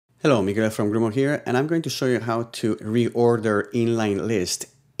Hello, Miguel from Grumo here, and I'm going to show you how to reorder inline list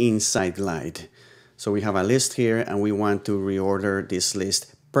inside Glide. So we have a list here and we want to reorder this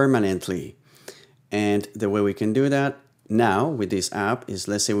list permanently. And the way we can do that now with this app is,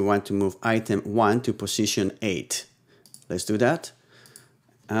 let's say we want to move item 1 to position 8. Let's do that.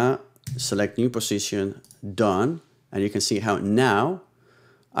 Select new position, done. And you can see how now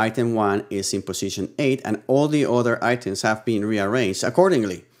item 1 is in position 8 and all the other items have been rearranged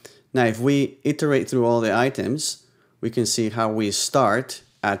accordingly. Now, if we iterate through all the items, we can see how we start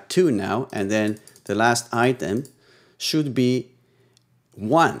at 2 now, and then the last item should be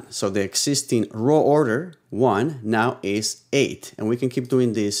 1. So the existing row order 1 now is 8, and we can keep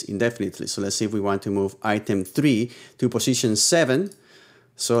doing this indefinitely. So let's see if we want to move item 3 to position 7.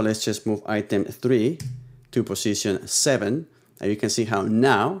 So let's just move item 3 to position 7, and you can see how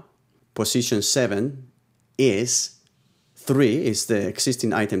now position 7 is 3 is the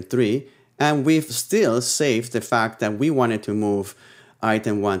existing item 3, and we've still saved the fact that we wanted to move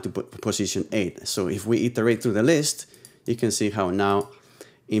item 1 to position 8. So if we iterate through the list, you can see how now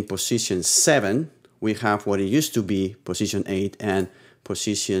in position 7 we have what it used to be position 8, and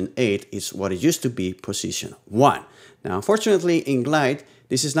position 8 is what it used to be position 1. Now, unfortunately, in Glide,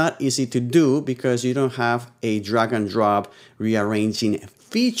 this is not easy to do because you don't have a drag and drop rearranging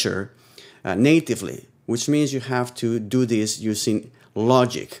feature natively, which means you have to do this using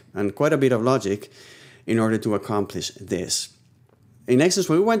logic and quite a bit of logic in order to accomplish this. In essence,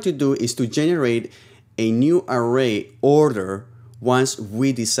 what we want to do is to generate a new array order once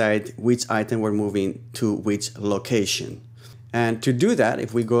we decide which item we're moving to which location. And to do that,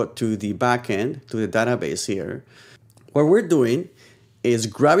 if we go to the backend, to the database here, what we're doing is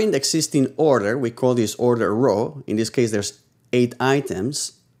grabbing the existing order. We call this order row. In this case, there's 8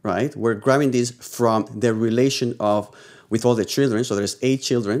 items. Right? We're grabbing this from the relation of with all the children. So there's 8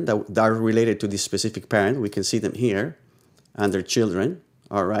 children that are related to this specific parent. We can see them here under children.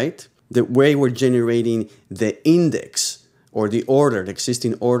 All right. The way we're generating the index or the order, the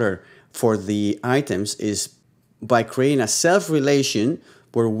existing order for the items is by creating a self-relation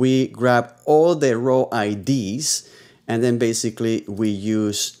where we grab all the row IDs and then basically we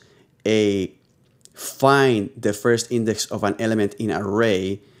use a find the first index of an element in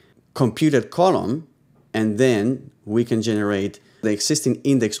array computed column, and then we can generate the existing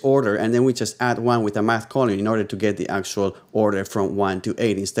index order, and then we just add 1 with a math column in order to get the actual order from 1 to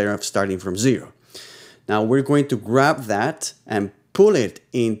 8 instead of starting from 0. Now we're going to grab that and pull it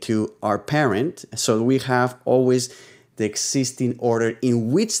into our parent, so we have always the existing order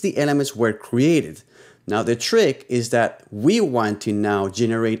in which the elements were created. Now the trick is that we want to now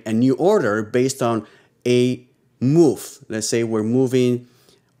generate a new order based on a move. Let's say we're moving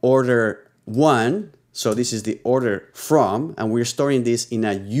order 1, so this is the order from, and we're storing this in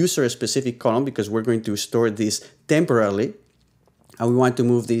a user-specific column because we're going to store this temporarily, and we want to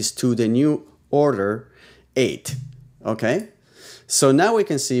move this to the new order 8. Okay, so now we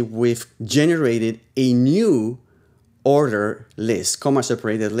can see we've generated a new order list,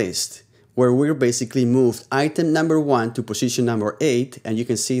 comma-separated list, where we're basically moved item number 1 to position number 8, and you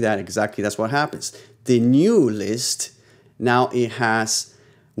can see that exactly that's what happens. The new list, now it has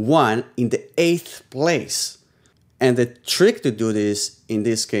 1 in the 8th place. And the trick to do this in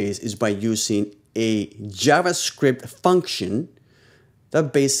this case is by using a JavaScript function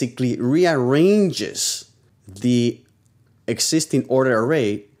that basically rearranges the existing order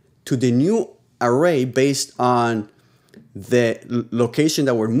array to the new array based on the location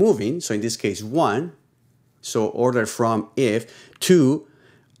that we're moving. So in this case 1, so order from if to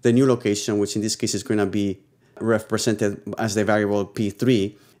the new location, which in this case is going to be represented as the variable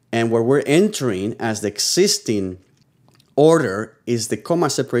p3, and where we're entering as the existing order is the comma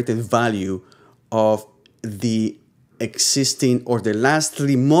separated value of the existing or the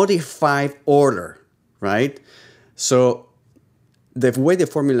lastly modified order, right? So the way the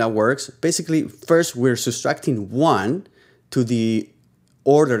formula works, basically first we're subtracting 1 to the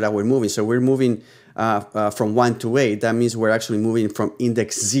order that we're moving. So we're moving from 1 to 8. That means we're actually moving from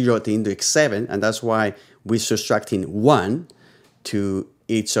index 0 to index 7, and that's why we're subtracting 1 to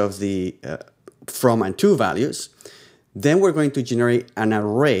each of the from and to values. Then we're going to generate an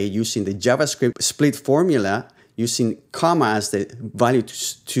array using the JavaScript split formula, using comma as the value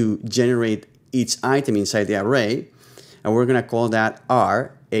to generate each item inside the array. And we're going to call that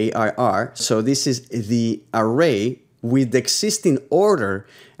arr. So this is the array with the existing order.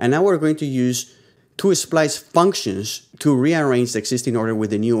 And now we're going to use 2 splice functions to rearrange the existing order with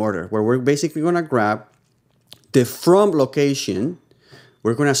the new order, where we're basically going to grab the from location.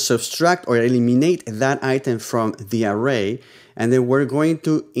 We're going to subtract or eliminate that item from the array, and then we're going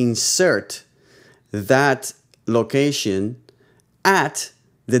to insert that location at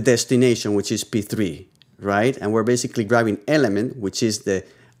the destination, which is P3, right? And we're basically grabbing element, which is the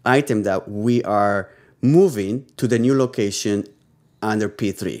item that we are moving to the new location under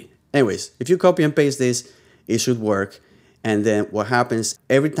P3. Anyways, if you copy and paste this, it should work. And then what happens,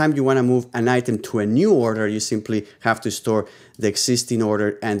 every time you want to move an item to a new order, you simply have to store the existing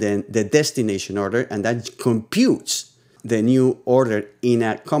order and then the destination order, and that computes the new order in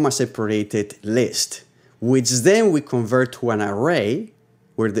a comma-separated list, which then we convert to an array,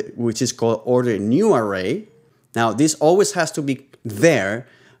 which is called order new array. Now, this always has to be there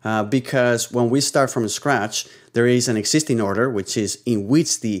because when we start from scratch, there is an existing order, which is in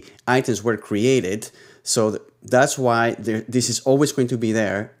which the items were created. So that's why this is always going to be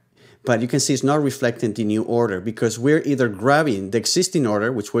there. But you can see it's not reflecting the new order because we're either grabbing the existing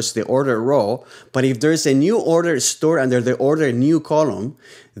order, which was the order row, but if there's a new order stored under the order new column,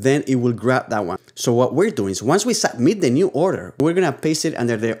 then it will grab that one. So what we're doing is once we submit the new order, we're going to paste it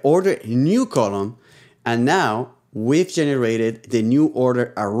under the order new column. And now we've generated the new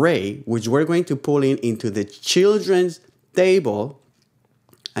order array, which we're going to pull into the children's table.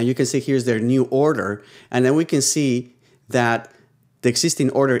 And you can see here's their new order. And then we can see that the existing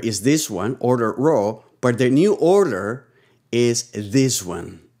order is this one, order row, but the new order is this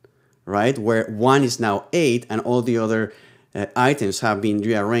one, right? Where 1 is now 8 and all the other items have been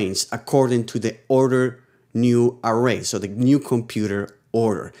rearranged according to the order new array, so the new computer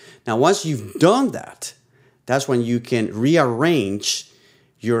order. Now, once you've done that, that's when you can rearrange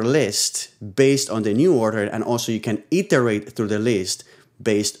your list based on the new order, and also you can iterate through the list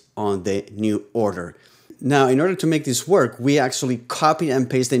based on the new order. Now, in order to make this work, we actually copy and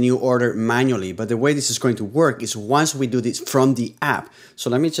paste the new order manually. But the way this is going to work is once we do this from the app. So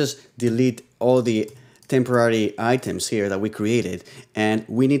let me just delete all the temporary items here that we created. And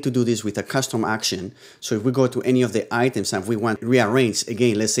we need to do this with a custom action. So if we go to any of the items and we want to rearrange,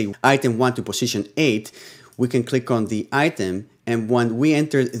 again, let's say item 1 to position 8, we can click on the item. And when we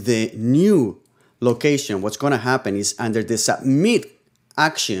enter the new location, what's going to happen is under the submit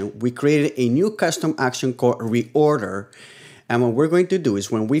action, we created a new custom action called reorder. And what we're going to do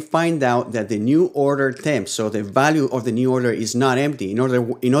is when we find out that the new order temp, so the value of the new order is not empty,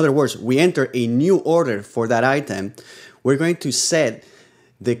 in other words, we enter a new order for that item, we're going to set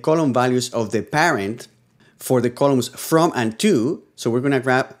the column values of the parent for the columns from and to. So we're going to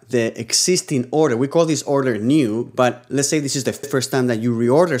grab the existing order. We call this order new, but let's say this is the first time that you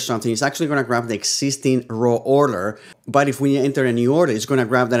reorder something. It's actually going to grab the existing row order. But if we enter a new order, it's going to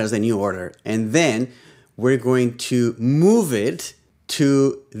grab that as the new order. And then we're going to move it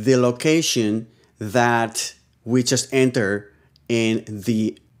to the location that we just entered in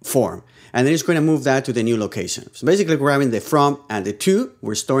the form. And then it's going to move that to the new location. So basically grabbing the from and the to,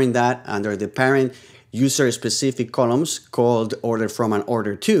 we're storing that under the parent user-specific columns called order from and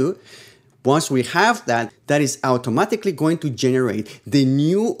order to. Once we have that, that is automatically going to generate the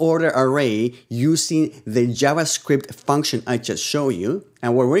new order array using the JavaScript function I just showed you.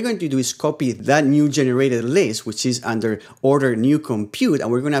 And what we're going to do is copy that new generated list, which is under order new compute,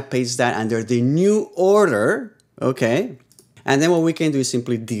 and we're going to paste that under the new order, okay? And then what we can do is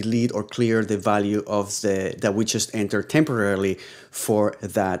simply delete or clear the value of that we just entered temporarily for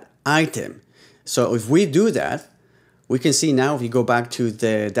that item. So if we do that, we can see now, if you go back to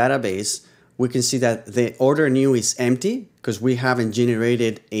the database, we can see that the order new is empty because we haven't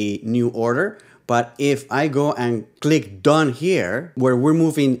generated a new order. But if I go and click done here, where we're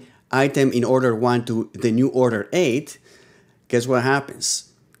moving item in order 1 to the new order 8, guess what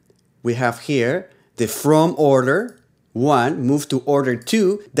happens? We have here the from order 1 moved to order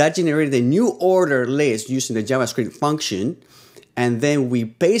 2. That generated a new order list using the JavaScript function. And then we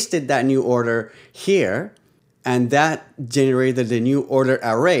pasted that new order here, and that generated the new order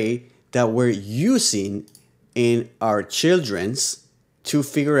array that we're using in our children's to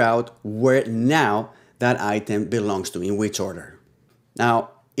figure out where now that item belongs to, in which order.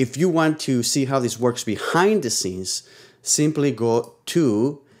 Now, if you want to see how this works behind the scenes, simply go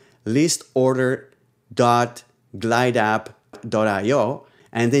to listorder.glideapp.io,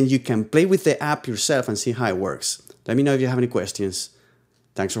 and then you can play with the app yourself and see how it works. Let me know if you have any questions.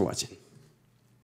 Thanks for watching.